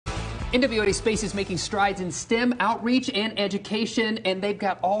NWA Space is making strides in STEM outreach and education, and they've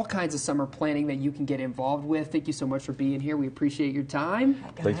got all kinds of summer planning that you can get involved with. Thank you so much for being here. We appreciate your time.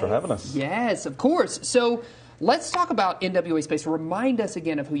 Thanks for having us. Yes, of course. So let's talk about NWA Space. Remind us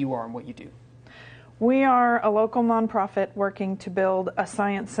again of who you are and what you do. We are a local nonprofit working to build a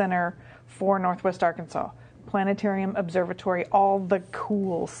science center for Northwest Arkansas. Planetarium, observatory, all the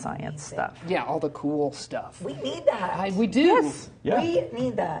cool science stuff. Yeah, all the cool stuff. We need that. We do. Yes. Yeah. We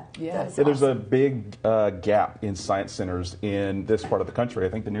need that. Yeah. That is There's a awesome. big gap in science centers in this part of the country. I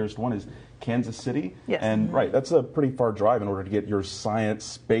think the nearest one is Kansas City. Yes. And right, that's a pretty far drive in order to get your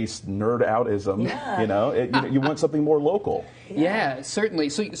science-based nerd-outism. Yeah. You know, you want something more local. Yeah, certainly.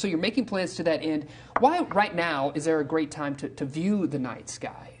 So you're making plans to that end. Why, right now, is there a great time to view the night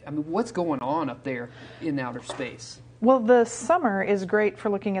sky? I mean, what's going on up there in outer space? Well, the summer is great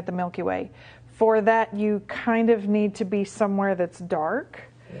for looking at the Milky Way. For that, you kind of need to be somewhere that's dark.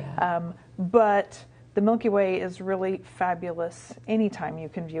 Yeah. But the Milky Way is really fabulous anytime you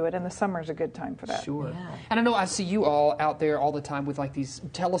can view it, and the summer's a good time for that. Sure. Yeah. And I know I see you all out there all the time with like these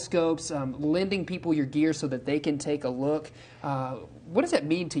telescopes, lending people your gear so that they can take a look. What does that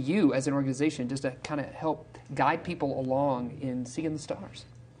mean to you as an organization, just to kind of help guide people along in seeing the stars?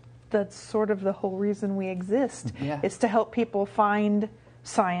 That's sort of the whole reason we exist, Yeah. is to help people find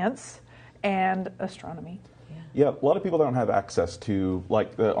science and astronomy. Yeah, a lot of people don't have access to,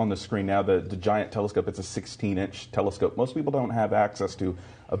 like on the screen now, the giant telescope. It's a 16-inch telescope. Most people don't have access to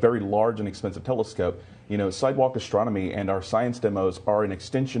a very large and expensive telescope. You know, sidewalk astronomy and our science demos are an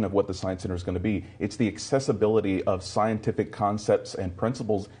extension of what the Science Center is going to be. It's the accessibility of scientific concepts and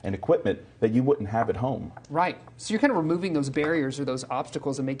principles and equipment that you wouldn't have at home. Right. So you're kind of removing those barriers or those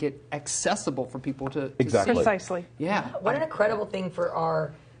obstacles and make it accessible for people to Exactly. see. Precisely. Yeah. What an incredible thing for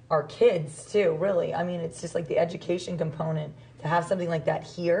our kids too, really. I mean, it's just like the education component to have something like that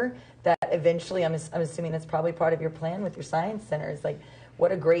here that eventually, I'm assuming that's probably part of your plan with your science centers. Like,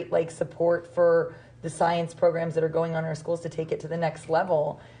 what a great support for the science programs that are going on in our schools to take it to the next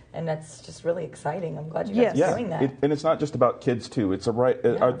level. And that's just really exciting. I'm glad you guys Yes. are doing that. And it's not just about kids too. It's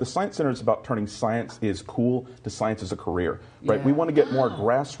the Science Center is about turning science is cool to science as a career. Right? Yeah. We want to get more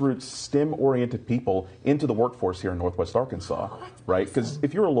grassroots STEM-oriented people into the workforce here in Northwest Arkansas. Right? Because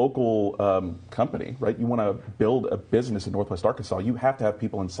if you're a local company, right, you want to build a business in Northwest Arkansas, you have to have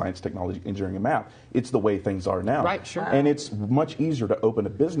people in science, technology, engineering, and math. It's the way things are now. Right, sure. And it's much easier to open a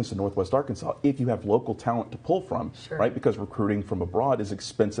business in Northwest Arkansas if you have local talent to pull from. Sure. Right? Because recruiting from abroad is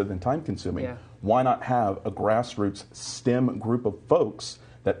expensive and time consuming. Yeah. Why not have a grassroots STEM group of folks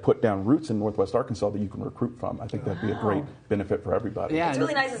that put down roots in Northwest Arkansas that you can recruit from? I think that'd be a great benefit for everybody. Yeah. It's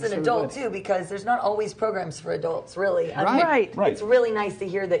really nice as an adult too, because there's not always programs for adults, really. I mean, Right. Right. It's really nice to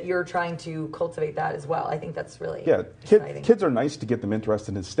hear that you're trying to cultivate that as well. I think that's really Yeah, exciting. kids are nice to get them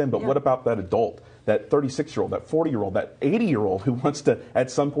interested in STEM, but Yeah. what about that adult, that 36-year-old, that 40-year-old, that 80-year-old who wants to,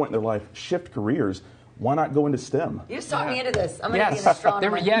 at some point in their life, shift careers? Why not go into STEM? You just talked me into this. I'm going to be an Yes,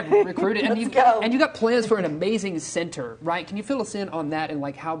 astronomer. recruited, and Let's go. and you got plans for an amazing center, right? Can you fill us in on that and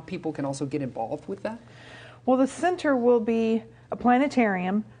like how people can also get involved with that? Well, the center will be a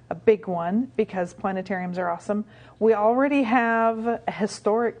planetarium, a big one, because planetariums are awesome. We already have a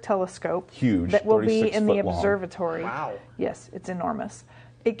historic telescope. Huge, that will be 36 in the foot long. observatory. Wow. Yes, it's enormous.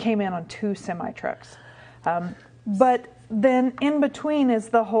 It came in on 2 semi-trucks. But then in between is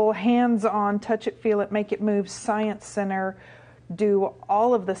the whole hands-on, touch it, feel it, make it move science center, do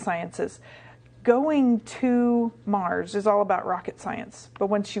all of the sciences. Going to Mars is all about rocket science. But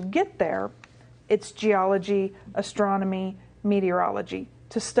once you get there, it's geology, astronomy, meteorology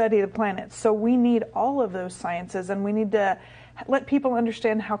to study the planets. So we need all of those sciences, and we need to let people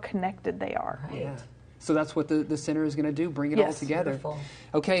understand how connected they are. Yeah. So that's what the center is going to do, bring it all Yes. together. Beautiful.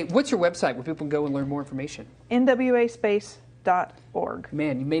 Okay, what's your website where people can go and learn more information? NWASpace.org.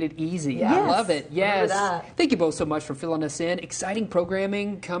 Man, you made it easy. Yes. I love it. Yes. Remember that. Thank you both so much for filling us in. Exciting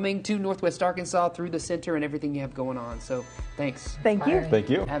programming coming to Northwest Arkansas through the center and everything you have going on. So thanks. Thank you. Inspiring. Thank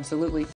you. Absolutely.